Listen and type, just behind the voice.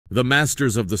The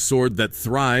masters of the sword that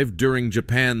thrived during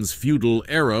Japan's feudal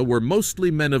era were mostly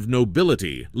men of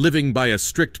nobility, living by a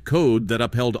strict code that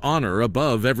upheld honor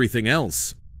above everything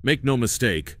else. Make no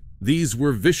mistake, these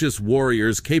were vicious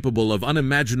warriors capable of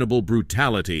unimaginable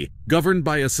brutality, governed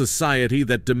by a society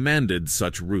that demanded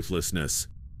such ruthlessness.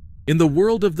 In the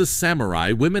world of the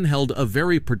samurai, women held a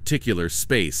very particular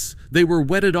space. They were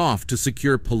wedded off to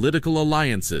secure political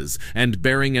alliances and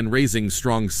bearing and raising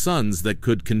strong sons that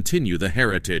could continue the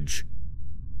heritage.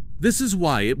 This is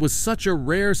why it was such a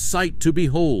rare sight to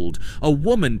behold, a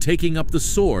woman taking up the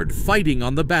sword, fighting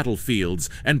on the battlefields,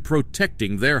 and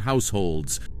protecting their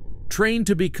households. Trained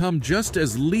to become just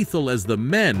as lethal as the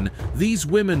men, these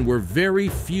women were very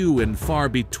few and far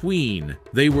between.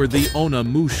 They were the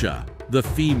Onna-Musha, the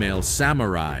female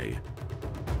samurai.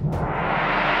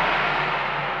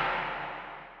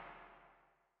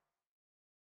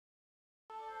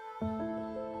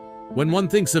 When one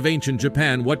thinks of ancient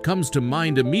Japan, what comes to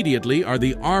mind immediately are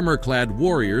the armor-clad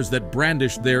warriors that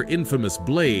brandished their infamous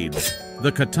blades,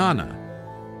 the katana.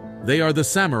 They are the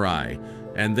samurai,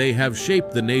 and they have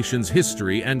shaped the nation's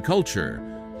history and culture.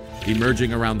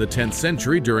 Emerging around the 10th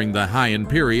century during the Heian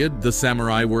period, the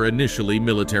samurai were initially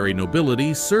military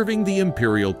nobility serving the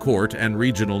imperial court and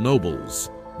regional nobles.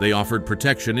 They offered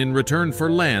protection in return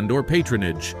for land or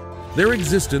patronage. Their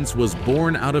existence was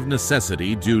born out of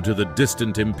necessity due to the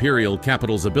distant imperial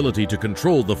capital's ability to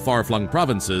control the far-flung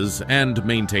provinces and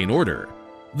maintain order.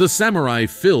 The samurai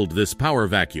filled this power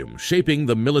vacuum, shaping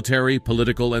the military,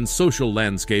 political, and social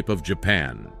landscape of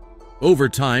Japan. Over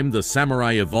time, the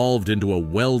samurai evolved into a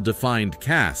well-defined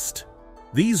caste.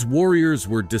 These warriors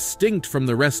were distinct from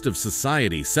the rest of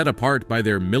society, set apart by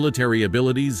their military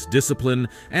abilities, discipline,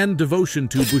 and devotion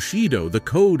to Bushido, the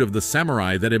code of the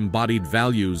samurai that embodied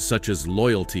values such as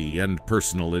loyalty and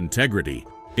personal integrity.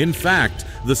 In fact,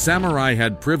 the samurai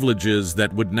had privileges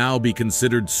that would now be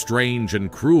considered strange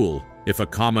and cruel. If a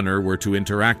commoner were to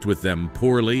interact with them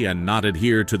poorly and not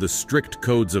adhere to the strict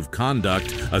codes of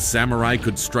conduct, a samurai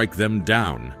could strike them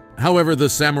down. However, the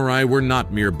samurai were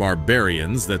not mere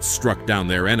barbarians that struck down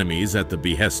their enemies at the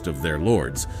behest of their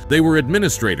lords. They were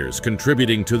administrators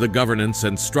contributing to the governance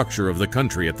and structure of the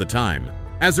country at the time.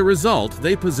 As a result,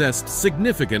 they possessed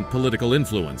significant political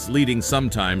influence, leading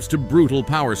sometimes to brutal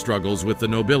power struggles with the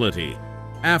nobility.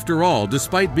 After all,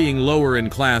 despite being lower in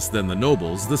class than the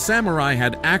nobles, the samurai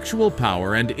had actual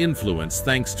power and influence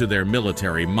thanks to their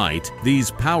military might.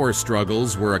 These power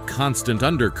struggles were a constant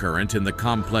undercurrent in the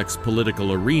complex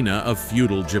political arena of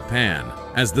feudal Japan.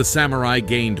 As the samurai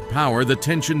gained power, the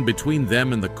tension between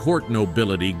them and the court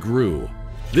nobility grew.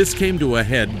 This came to a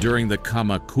head during the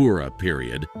Kamakura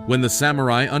period, when the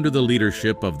samurai under the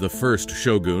leadership of the first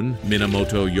shogun,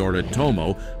 Minamoto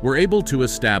Yoritomo, were able to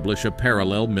establish a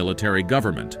parallel military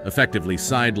government, effectively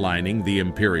sidelining the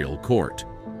imperial court.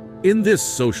 In this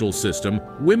social system,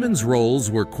 women's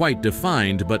roles were quite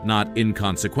defined but not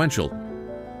inconsequential.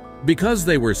 Because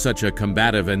they were such a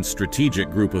combative and strategic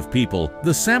group of people,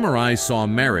 the samurai saw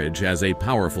marriage as a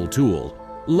powerful tool.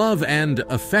 Love and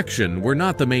affection were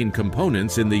not the main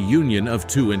components in the union of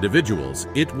two individuals.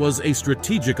 It was a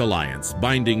strategic alliance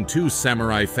binding two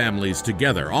samurai families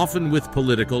together, often with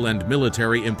political and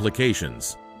military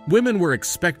implications. Women were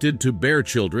expected to bear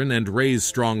children and raise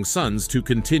strong sons to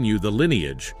continue the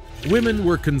lineage. Women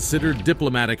were considered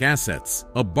diplomatic assets,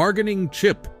 a bargaining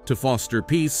chip to foster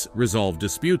peace, resolve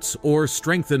disputes, or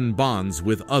strengthen bonds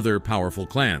with other powerful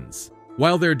clans.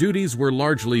 While their duties were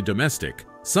largely domestic,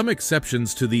 some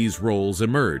exceptions to these roles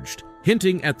emerged,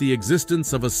 hinting at the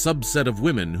existence of a subset of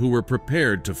women who were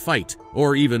prepared to fight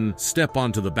or even step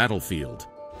onto the battlefield.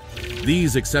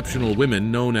 These exceptional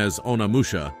women, known as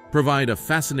Onna-Musha, provide a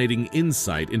fascinating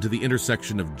insight into the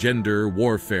intersection of gender,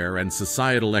 warfare, and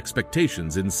societal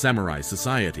expectations in samurai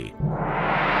society.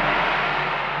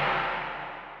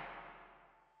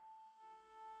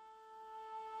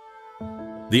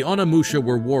 The Onna-Musha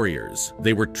were warriors.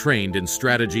 They were trained in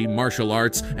strategy, martial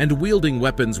arts, and wielding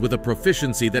weapons with a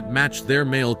proficiency that matched their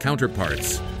male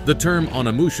counterparts. The term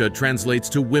Onna-Musha translates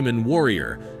to women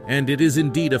warrior, and it is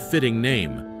indeed a fitting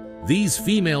name. These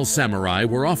female samurai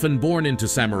were often born into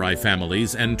samurai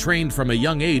families and trained from a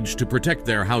young age to protect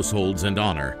their households and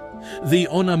honor. The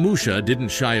Onna-Musha didn't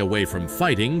shy away from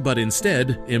fighting, but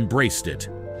instead embraced it.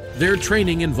 Their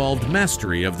training involved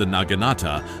mastery of the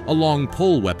naginata, a long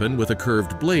pole weapon with a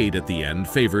curved blade at the end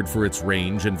favored for its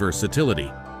range and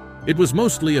versatility. It was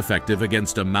mostly effective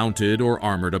against a mounted or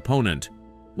armored opponent.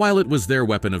 While it was their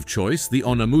weapon of choice, the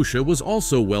Onna-Musha was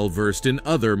also well versed in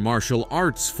other martial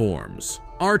arts forms.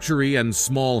 Archery and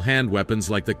small hand weapons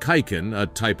like the kaiken, a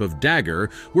type of dagger,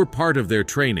 were part of their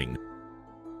training.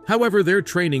 However, their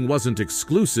training wasn't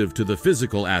exclusive to the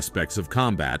physical aspects of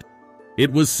combat. It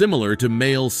was similar to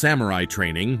male samurai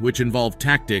training, which involved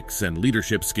tactics and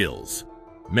leadership skills.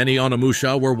 Many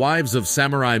Onna-Musha were wives of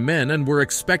samurai men and were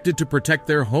expected to protect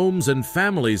their homes and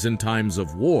families in times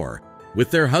of war.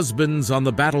 With their husbands on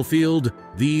the battlefield,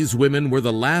 these women were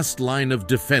the last line of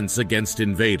defense against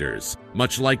invaders.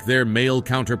 Much like their male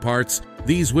counterparts,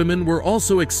 these women were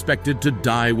also expected to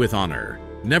die with honor.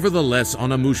 Nevertheless,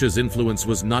 Onna-Musha's influence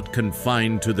was not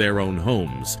confined to their own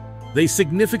homes. They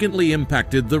significantly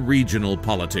impacted the regional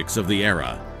politics of the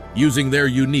era. Using their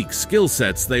unique skill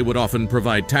sets, they would often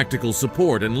provide tactical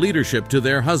support and leadership to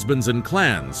their husbands and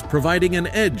clans, providing an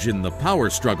edge in the power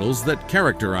struggles that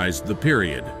characterized the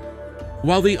period.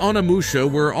 While the Onna-Musha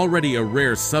were already a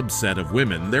rare subset of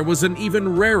women, there was an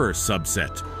even rarer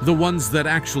subset, the ones that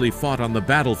actually fought on the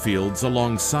battlefields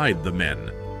alongside the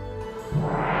men.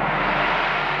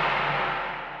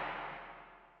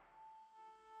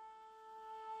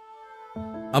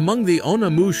 Among the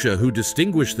Onna-Musha who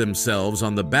distinguished themselves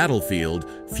on the battlefield,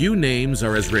 few names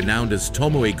are as renowned as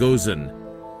Tomoe Gozen.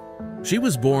 She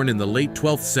was born in the late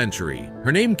 12th century.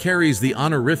 Her name carries the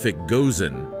honorific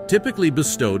Gozen, typically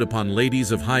bestowed upon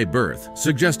ladies of high birth,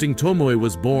 suggesting Tomoe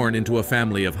was born into a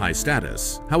family of high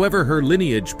status. However, her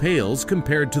lineage pales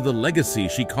compared to the legacy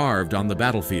she carved on the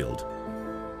battlefield.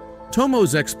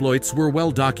 Tomoe's exploits were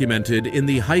well documented in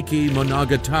the Heike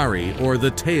Monogatari, or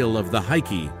the Tale of the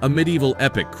Heike, a medieval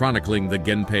epic chronicling the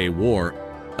Genpei War,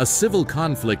 a civil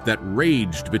conflict that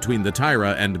raged between the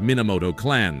Taira and Minamoto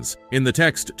clans. In the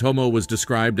text, Tomoe was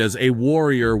described as a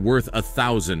warrior worth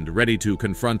 1,000, ready to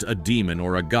confront a demon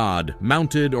or a god,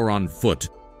 mounted or on foot.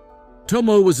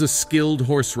 Tomoe was a skilled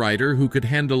horse rider who could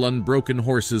handle unbroken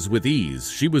horses with ease.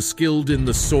 She was skilled in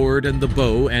the sword and the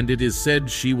bow, and it is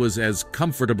said she was as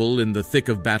comfortable in the thick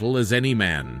of battle as any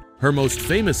man. Her most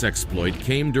famous exploit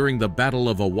came during the Battle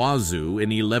of Awazu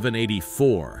in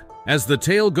 1184. As the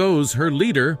tale goes, her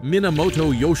leader,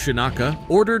 Minamoto Yoshinaka,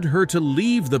 ordered her to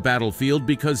leave the battlefield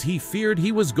because he feared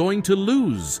he was going to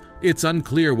lose. It's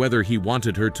unclear whether he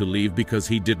wanted her to leave because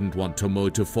he didn't want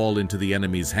Tomoe to fall into the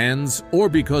enemy's hands, or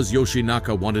because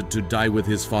Yoshinaka wanted to die with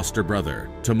his foster brother.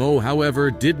 Tomoe,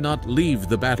 however, did not leave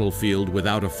the battlefield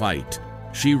without a fight.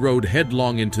 She rode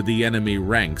headlong into the enemy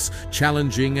ranks,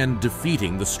 challenging and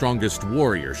defeating the strongest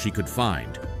warrior she could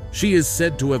find. She is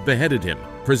said to have beheaded him,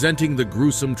 presenting the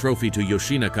gruesome trophy to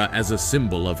Yoshinaka as a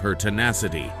symbol of her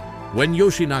tenacity. When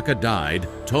Yoshinaka died,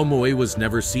 Tomoe was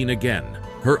never seen again.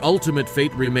 Her ultimate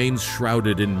fate remains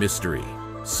shrouded in mystery.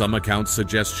 Some accounts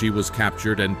suggest she was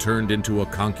captured and turned into a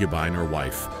concubine or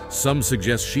wife. Some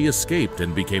suggest she escaped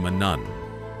and became a nun.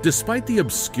 Despite the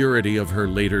obscurity of her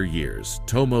later years,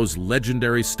 Tomoe's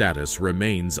legendary status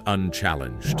remains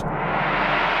unchallenged.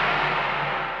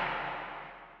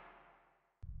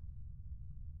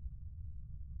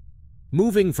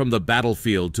 Moving from the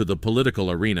battlefield to the political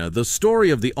arena, the story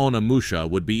of the Onna-Musha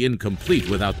would be incomplete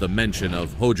without the mention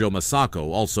of Hojo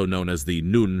Masako, also known as the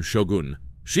Nun Shogun.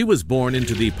 She was born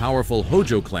into the powerful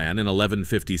Hojo clan in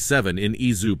 1157 in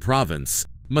Izu province.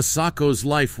 Masako's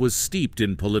life was steeped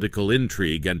in political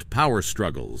intrigue and power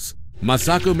struggles.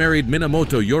 Masako married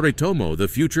Minamoto Yoritomo, the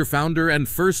future founder and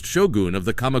first shogun of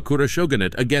the Kamakura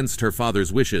shogunate, against her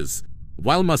father's wishes.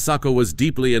 While Masako was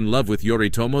deeply in love with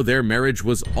Yoritomo, their marriage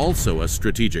was also a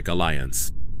strategic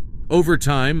alliance. Over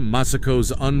time,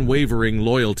 Masako's unwavering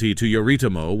loyalty to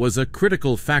Yoritomo was a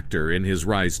critical factor in his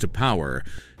rise to power,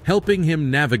 helping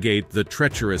him navigate the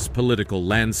treacherous political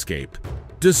landscape.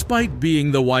 Despite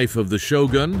being the wife of the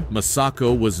shogun,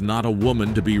 Masako was not a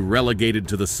woman to be relegated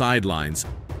to the sidelines.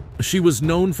 She was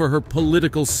known for her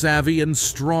political savvy and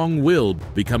strong will,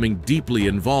 becoming deeply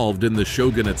involved in the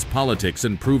shogunate's politics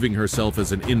and proving herself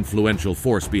as an influential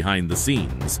force behind the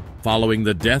scenes. Following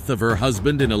the death of her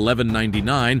husband in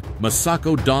 1199,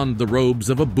 Masako donned the robes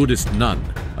of a Buddhist nun,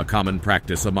 a common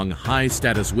practice among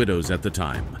high-status widows at the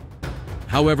time.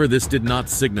 However, this did not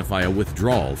signify a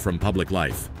withdrawal from public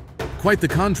life. Quite the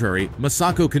contrary,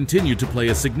 Masako continued to play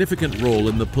a significant role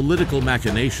in the political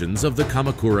machinations of the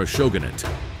Kamakura shogunate.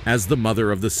 As the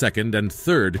mother of the second and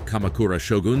third Kamakura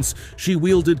shoguns, she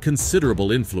wielded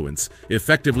considerable influence,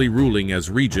 effectively ruling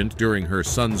as regent during her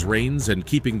son's reigns and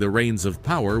keeping the reins of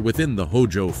power within the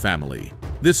Hojo family.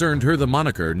 This earned her the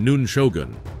moniker Nun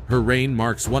Shogun. Her reign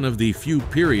marks one of the few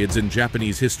periods in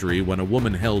Japanese history when a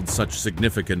woman held such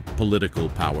significant political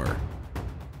power.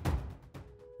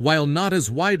 While not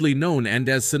as widely known and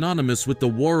as synonymous with the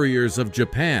warriors of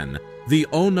Japan, the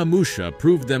Onna-Musha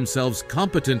proved themselves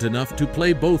competent enough to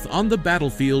play both on the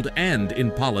battlefield and in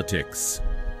politics.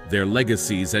 Their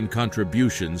legacies and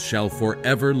contributions shall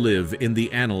forever live in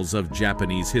the annals of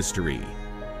Japanese history.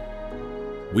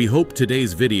 We hope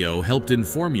today's video helped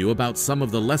inform you about some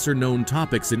of the lesser-known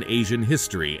topics in Asian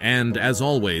history, and as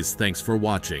always, thanks for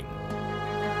watching.